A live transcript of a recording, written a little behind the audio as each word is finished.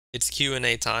It's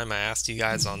Q&A time. I asked you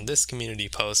guys on this community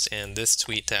post and this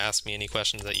tweet to ask me any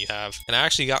questions that you have. And I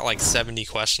actually got like 70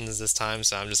 questions this time,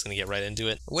 so I'm just going to get right into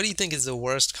it. What do you think is the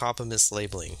worst COPPA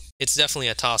mislabeling? It's definitely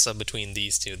a toss-up between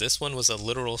these two. This one was a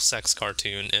literal sex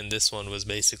cartoon, and this one was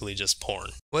basically just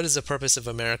porn. What is the purpose of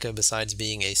America besides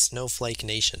being a snowflake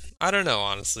nation? I don't know,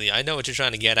 honestly. I know what you're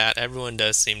trying to get at. Everyone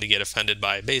does seem to get offended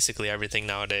by basically everything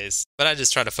nowadays. But I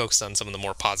just try to focus on some of the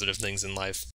more positive things in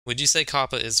life. Would you say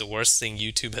COPPA is the worst thing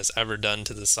YouTube has ever done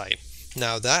to the site?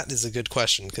 Now that is a good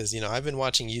question because, I've been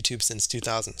watching YouTube since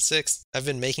 2006. I've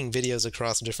been making videos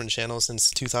across different channels since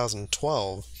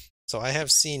 2012. So I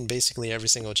have seen basically every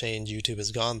single change YouTube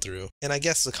has gone through. And I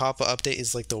guess the COPPA update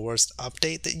is like the worst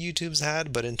update that YouTube's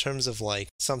had, but in terms of like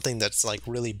something that's like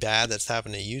really bad that's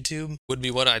happened to YouTube, would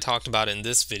be what I talked about in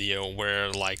this video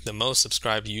where like the most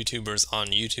subscribed YouTubers on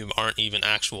YouTube aren't even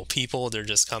actual people, they're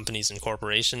just companies and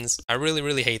corporations. I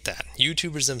really hate that.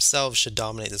 YouTubers themselves should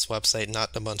dominate this website,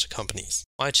 not a bunch of companies.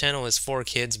 My channel is for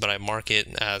kids, but I mark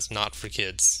it as not for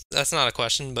kids. That's not a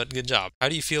question, but good job. How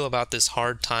do you feel about this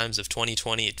hard times of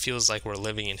 2020? It feels like we're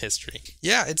living in history.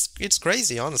 Yeah, it's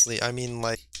crazy, honestly. I mean,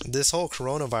 like, this whole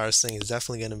coronavirus thing is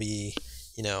definitely going to be,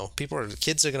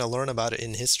 kids are going to learn about it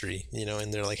in history,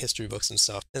 in their, like, history books and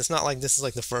stuff. And it's not like this is,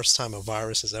 like, the first time a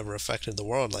virus has ever affected the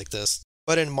world like this.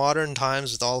 But in modern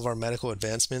times, with all of our medical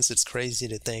advancements, it's crazy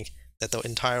to think that the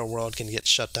entire world can get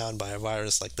shut down by a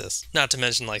virus like this. Not to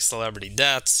mention like celebrity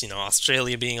deaths,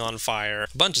 Australia being on fire,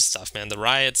 a bunch of stuff, man, the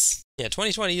riots. Yeah,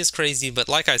 2020 is crazy, but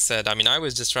like I said, I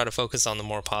always just try to focus on the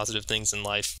more positive things in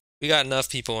life. We got enough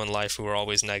people in life who are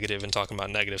always negative and talking about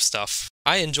negative stuff.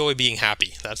 I enjoy being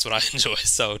happy, that's what I enjoy,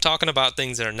 so talking about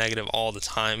things that are negative all the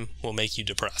time will make you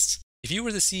depressed. If you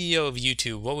were the CEO of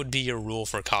YouTube, what would be your rule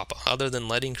for COPPA, other than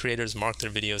letting creators mark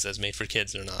their videos as made for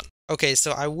kids or not? Okay,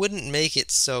 so I wouldn't make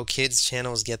it so kids'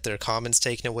 channels get their comments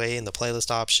taken away in the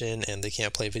playlist option and they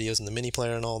can't play videos in the mini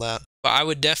player and all that. But I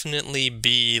would definitely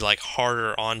be like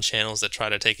harder on channels that try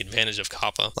to take advantage of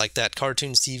COPPA, like that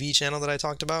Cartoons TV channel that I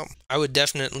talked about. I would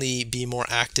definitely be more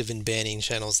active in banning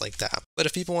channels like that. But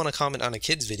if people want to comment on a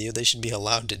kid's video, they should be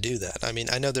allowed to do that.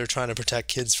 I know they're trying to protect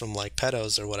kids from like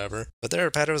pedos or whatever, but there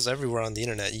are pedos everywhere on the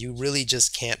internet. You really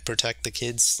just can't protect the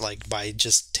kids like by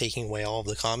just taking away all of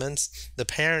the comments. The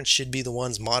parents should be the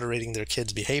ones moderating their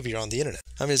kids' behavior on the internet.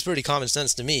 It's pretty common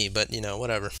sense to me, but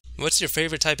whatever. What's your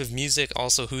favorite type of music?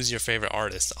 Also, who's your favorite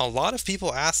artist? A lot of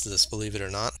people ask this, believe it or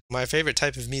not. My favorite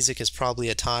type of music is probably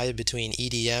a tie between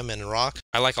EDM and rock.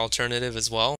 I like alternative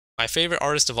as well. My favorite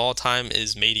artist of all time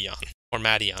is Madion. Or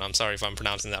Madion, I'm sorry if I'm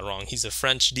pronouncing that wrong. He's a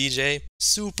French DJ.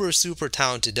 Super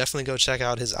talented. Definitely go check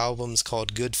out his albums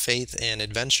called Good Faith and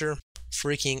Adventure.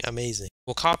 Freaking amazing.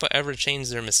 Will COPPA ever change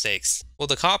their mistakes? Well,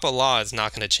 the COPPA law is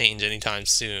not going to change anytime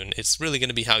soon. It's really going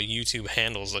to be how YouTube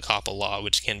handles the COPPA law,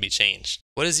 which can be changed.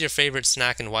 What is your favorite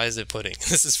snack and why is it pudding?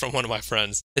 This is from one of my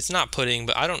friends. It's not pudding,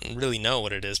 but I don't really know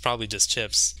what it is. Probably just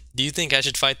chips. Do you think I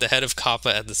should fight the head of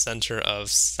COPPA at the center of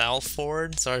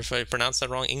Salford? Sorry if I pronounced that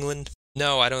wrong. England?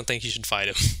 No, I don't think you should fight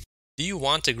him. Do you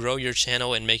want to grow your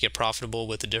channel and make it profitable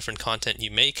with the different content you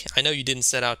make? I know you didn't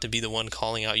set out to be the one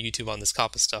calling out YouTube on this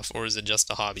COPPA stuff, or is it just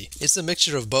a hobby? It's a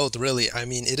mixture of both, really.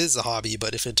 It is a hobby,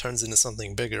 but if it turns into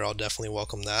something bigger, I'll definitely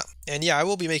welcome that. And yeah, I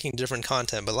will be making different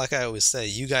content, but like I always say,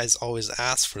 you guys always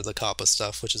ask for the COPPA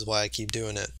stuff, which is why I keep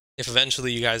doing it. If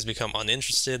eventually you guys become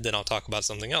uninterested, then I'll talk about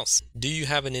something else. Do you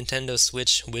have a Nintendo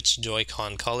Switch? Which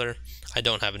Joy-Con color? I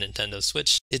don't have a Nintendo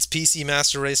Switch. It's PC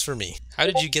Master Race for me. How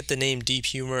did you get the name Deep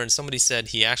Humor? And somebody said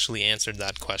he actually answered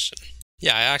that question.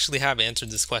 Yeah, I actually have answered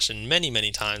this question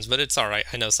many times, but it's alright.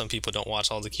 I know some people don't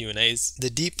watch all the Q&As. The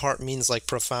deep part means like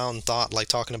profound thought, like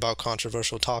talking about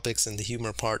controversial topics, and the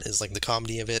humor part is like the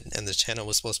comedy of it, and the channel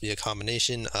was supposed to be a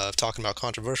combination of talking about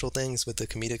controversial things with the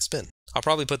comedic spin. I'll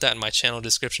probably put that in my channel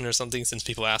description or something since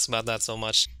people ask about that so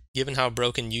much. Given how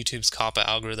broken YouTube's COPPA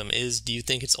algorithm is, do you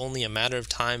think it's only a matter of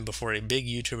time before a big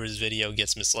YouTuber's video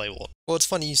gets mislabeled? Well, it's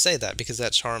funny you say that because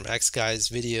that Charm X guy's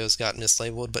videos got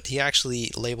mislabeled, but he actually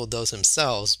labeled those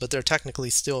himself, but they're technically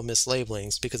still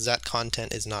mislabelings because that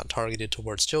content is not targeted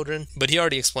towards children. But he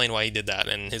already explained why he did that,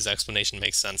 and his explanation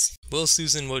makes sense. Will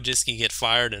Susan Wojcicki get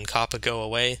fired and COPPA go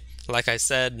away? Like I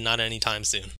said, not anytime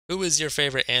soon. Who is your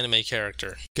favorite anime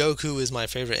character? Goku is my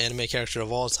favorite anime character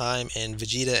of all time, and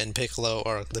Vegeta and Piccolo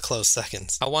are the close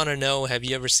seconds. I want to know, have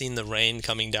you ever seen the rain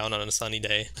coming down on a sunny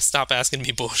day? Stop asking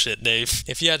me bullshit, Dave.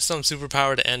 If you had some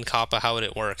superpower to end COPPA, how would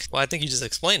it work? Well, I think you just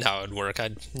explained how it would work. I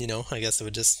guess it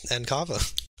would just end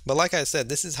COPPA. But like I said,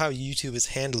 this is how YouTube is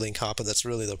handling COPPA that's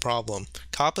really the problem.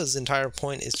 COPPA's entire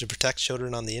point is to protect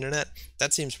children on the internet.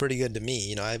 That seems pretty good to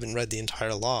me. I haven't read the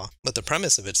entire law, but the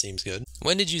premise of it seems good.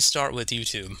 When did you start with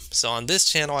YouTube? So on this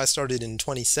channel I started in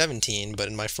 2017, but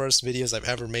in my first videos I've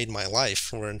ever made in my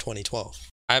life were in 2012.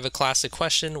 I have a classic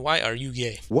question. Why are you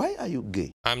gay? Why are you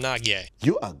gay? I'm not gay.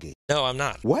 You are gay. No, I'm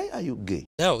not. Why are you gay?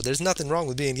 No, there's nothing wrong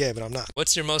with being gay, but I'm not.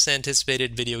 What's your most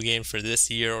anticipated video game for this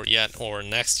year or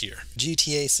next year?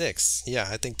 GTA 6. Yeah,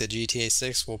 I think the GTA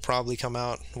 6 will probably come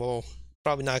out, well,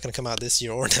 probably not going to come out this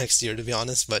year or next year, to be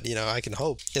honest, but I can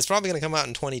hope. It's probably going to come out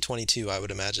in 2022, I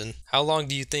would imagine. How long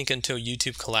do you think until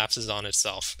YouTube collapses on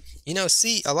itself?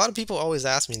 See, a lot of people always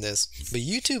ask me this, but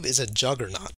YouTube is a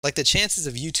juggernaut. Like, the chances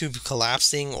of YouTube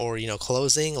collapsing or,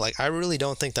 closing, I really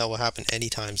don't think that will happen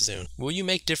anytime soon. Will you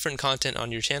make different content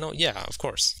on your channel? Yeah, of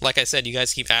course. Like I said, you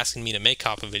guys keep asking me to make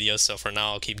COPPA videos, so for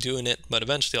now I'll keep doing it, but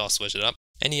eventually I'll switch it up.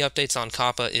 Any updates on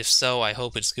COPPA? If so, I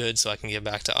hope it's good so I can get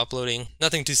back to uploading.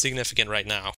 Nothing too significant right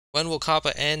now. When will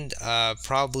COPPA end?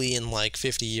 Probably in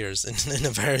 50 years, in a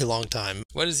very long time.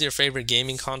 What is your favorite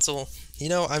gaming console?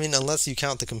 Unless you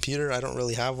count the computer, I don't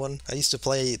really have one. I used to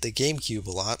play the GameCube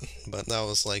a lot, but that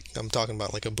was I'm talking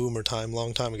about a boomer time,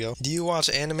 long time ago. Do you watch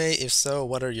anime? If so,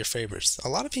 what are your favorites? A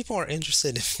lot of people are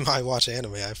interested if I watch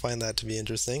anime. I find that to be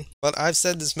interesting. But I've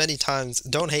said this many times,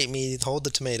 don't hate me, hold the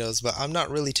tomatoes, but I'm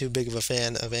not really too big of a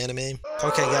fan of anime.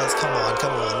 Okay guys, come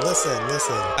on, listen.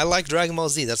 I like Dragon Ball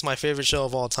Z, that's my favorite show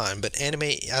of all time, but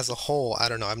anime as a whole, I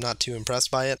don't know, I'm not too impressed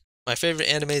by it. My favorite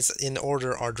animes in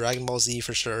order are Dragon Ball Z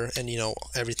for sure, and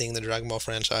everything in the Dragon Ball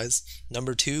franchise.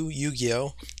 Number 2,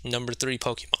 Yu-Gi-Oh! Number 3,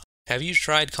 Pokemon. Have you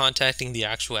tried contacting the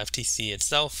actual FTC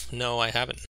itself? No, I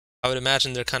haven't. I would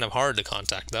imagine they're kind of hard to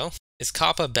contact though. Is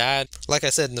COPPA bad? Like I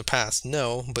said in the past,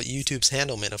 no, but YouTube's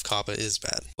handlement of COPPA is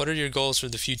bad. What are your goals for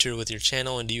the future with your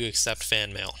channel, and do you accept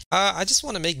fan mail? I just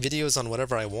want to make videos on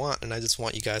whatever I want, and I just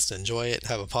want you guys to enjoy it,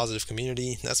 have a positive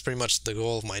community. That's pretty much the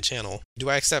goal of my channel. Do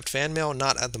I accept fan mail?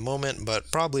 Not at the moment,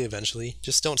 but probably eventually.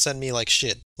 Just don't send me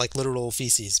shit, like literal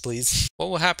feces, please.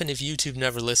 What will happen if YouTube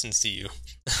never listens to you?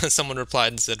 Someone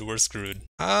replied and said, we're screwed.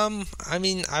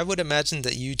 I would imagine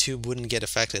that YouTube wouldn't get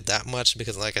affected that much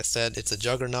because, like I said, it's a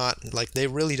juggernaut. They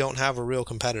really don't have a real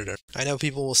competitor. I know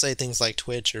people will say things like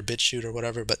Twitch or BitChute or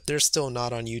whatever, but they're still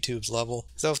not on YouTube's level.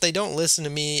 So if they don't listen to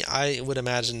me, I would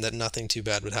imagine that nothing too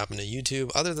bad would happen to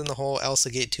YouTube, other than the whole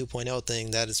ElsaGate 2.0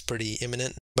 thing. That is pretty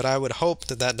imminent. But I would hope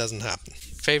that that doesn't happen.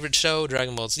 Favorite show,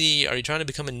 Dragon Ball Z. Are you trying to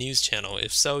become a news channel?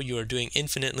 If so, you are doing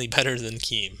infinitely better than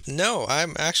Keem. No,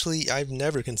 I've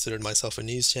never considered myself a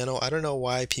news channel. I don't know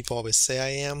why people always say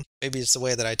I am. Maybe it's the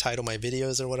way that I title my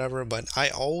videos or whatever, but I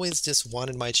always just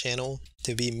wanted my channel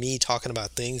to be me talking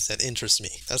about things that interest me.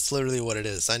 That's literally what it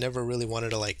is. I never really wanted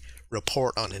to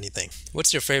report on anything.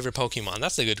 What's your favorite Pokemon?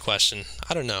 That's a good question.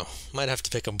 I don't know. Might have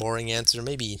to pick a boring answer.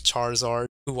 Maybe Charizard.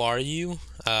 Who are you?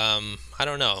 I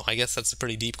don't know. I guess that's a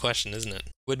pretty deep question, isn't it?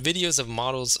 Would videos of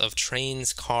models of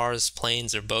trains, cars,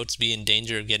 planes, or boats be in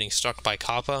danger of getting struck by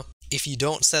COPPA? If you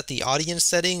don't set the audience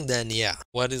setting, then yeah.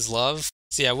 What is love?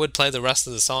 See, I would play the rest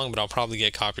of the song, but I'll probably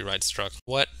get copyright struck.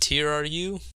 What tier are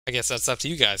you? I guess that's up to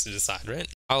you guys to decide, right?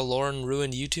 How Lauren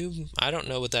ruined YouTube? I don't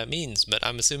know what that means, but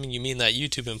I'm assuming you mean that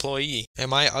YouTube employee.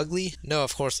 Am I ugly? No,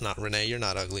 of course not, Renee. You're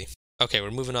not ugly. Okay,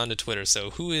 we're moving on to Twitter.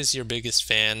 So who is your biggest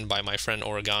fan? By my friend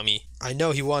Origami. I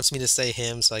know he wants me to say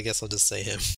him, so I guess I'll just say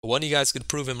him. One of you guys could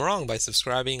prove him wrong by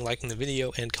subscribing, liking the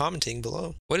video, and commenting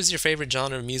below. What is your favorite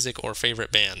genre of music or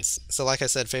favorite bands? So like I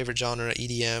said, favorite genre,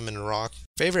 EDM and rock.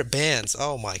 Favorite bands?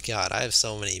 Oh my god, I have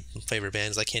so many favorite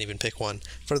bands, I can't even pick one.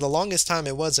 For the longest time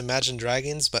it was Imagine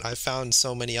Dragons, but I found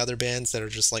so many other bands that are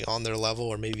just on their level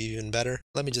or maybe even better.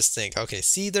 Let me just think. Okay,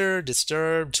 Seether,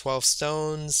 Disturbed, 12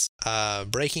 Stones,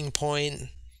 Breaking Point.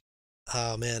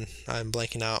 Oh man, I'm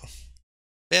blanking out.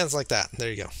 Bands like that. There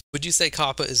you go. Would you say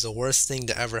COPPA is the worst thing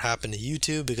to ever happen to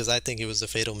YouTube? Because I think it was a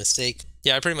fatal mistake.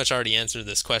 Yeah, I pretty much already answered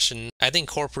this question. I think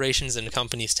corporations and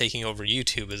companies taking over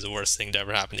YouTube is the worst thing to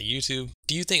ever happen to YouTube.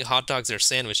 Do you think hot dogs are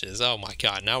sandwiches? Oh my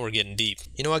god, now we're getting deep.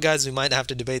 You know what guys, we might have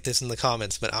to debate this in the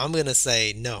comments, but I'm gonna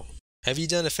say no. Have you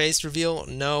done a face reveal?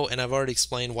 No, and I've already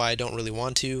explained why I don't really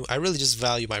want to. I really just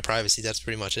value my privacy, that's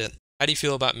pretty much it. How do you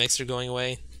feel about Mixer going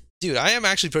away? Dude, I am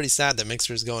actually pretty sad that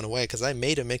Mixer is going away because I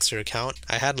made a Mixer account.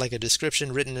 I had a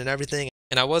description written and everything,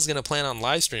 and I was going to plan on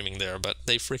live streaming there, but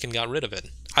they freaking got rid of it.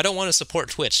 I don't want to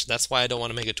support Twitch. That's why I don't want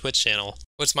to make a Twitch channel.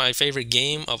 What's my favorite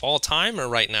game of all time or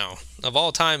right now? Of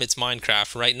all time, it's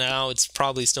Minecraft. Right now, it's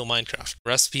probably still Minecraft.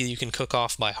 Recipe you can cook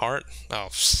off by heart? Oh,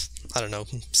 I don't know.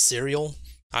 Cereal?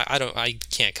 I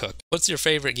can't cook. What's your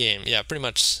favorite game? Yeah, pretty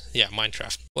much, yeah,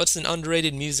 Minecraft. What's an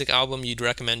underrated music album you'd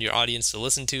recommend your audience to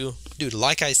listen to? Dude,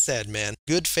 like I said, man,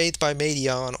 Good Faith by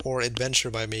Madeon or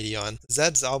Adventure by Madeon.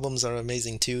 Zed's albums are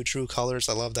amazing too. True Colors,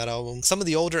 I love that album. Some of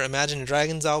the older Imagine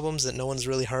Dragons albums that no one's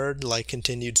really heard, like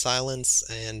Continued Silence,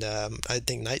 and I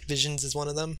think Night Visions is one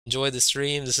of them. Enjoy the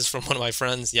stream. This is from one of my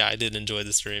friends. Yeah, I did enjoy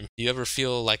the stream. Do you ever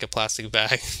feel like a plastic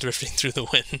bag drifting through the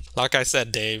wind? Like I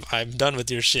said, Dave, I'm done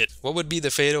with your shit. What would be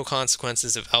the fatal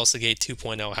consequences if ElsaGate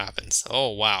 2.0 happens? Oh,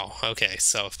 wow. Okay,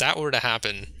 so if that were to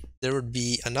happen, there would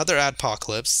be another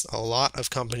adpocalypse. A lot of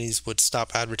companies would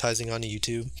stop advertising on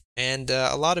YouTube, and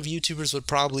a lot of YouTubers would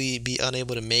probably be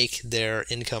unable to make their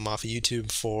income off of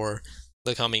YouTube for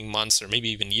the coming months or maybe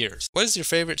even years. What is your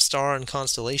favorite star and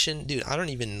constellation? Dude, I don't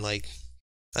even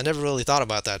I never really thought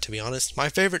about that, to be honest. My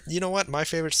favorite, you know what? My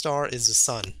favorite star is the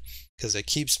sun, because it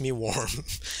keeps me warm.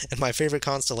 And my favorite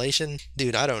constellation?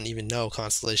 Dude, I don't even know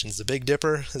constellations. The Big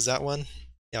Dipper, is that one?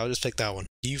 Yeah, I'll just pick that one.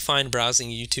 Do you find browsing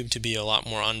YouTube to be a lot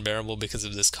more unbearable because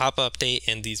of this COPPA update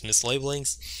and these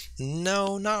mislabelings?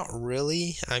 No, not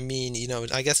really. I mean,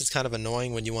 I guess it's kind of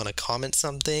annoying when you want to comment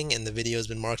something and the video has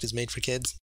been marked as made for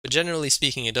kids. But generally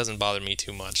speaking, it doesn't bother me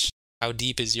too much. How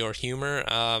deep is your humor?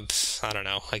 I don't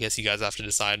know. I guess you guys have to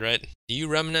decide, right? Do you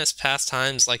reminisce past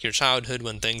times like your childhood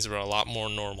when things were a lot more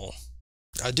normal?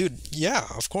 Dude, yeah,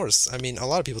 of course. I mean, a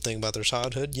lot of people think about their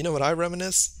childhood. You know what I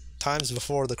reminisce? Times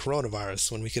before the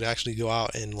coronavirus, when we could actually go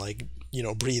out and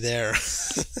breathe air.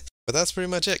 But that's pretty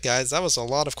much it, guys. That was a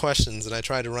lot of questions, and I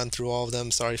tried to run through all of them.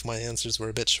 Sorry if my answers were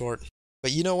a bit short.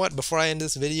 But you know what? Before I end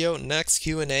this video, next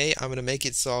Q&A, I'm gonna make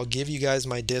it so I'll give you guys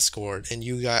my Discord, and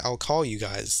I'll call you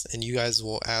guys, and you guys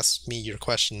will ask me your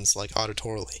questions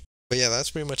auditorily. But yeah, that's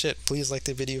pretty much it. Please like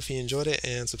the video if you enjoyed it,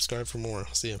 and subscribe for more.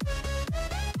 See ya.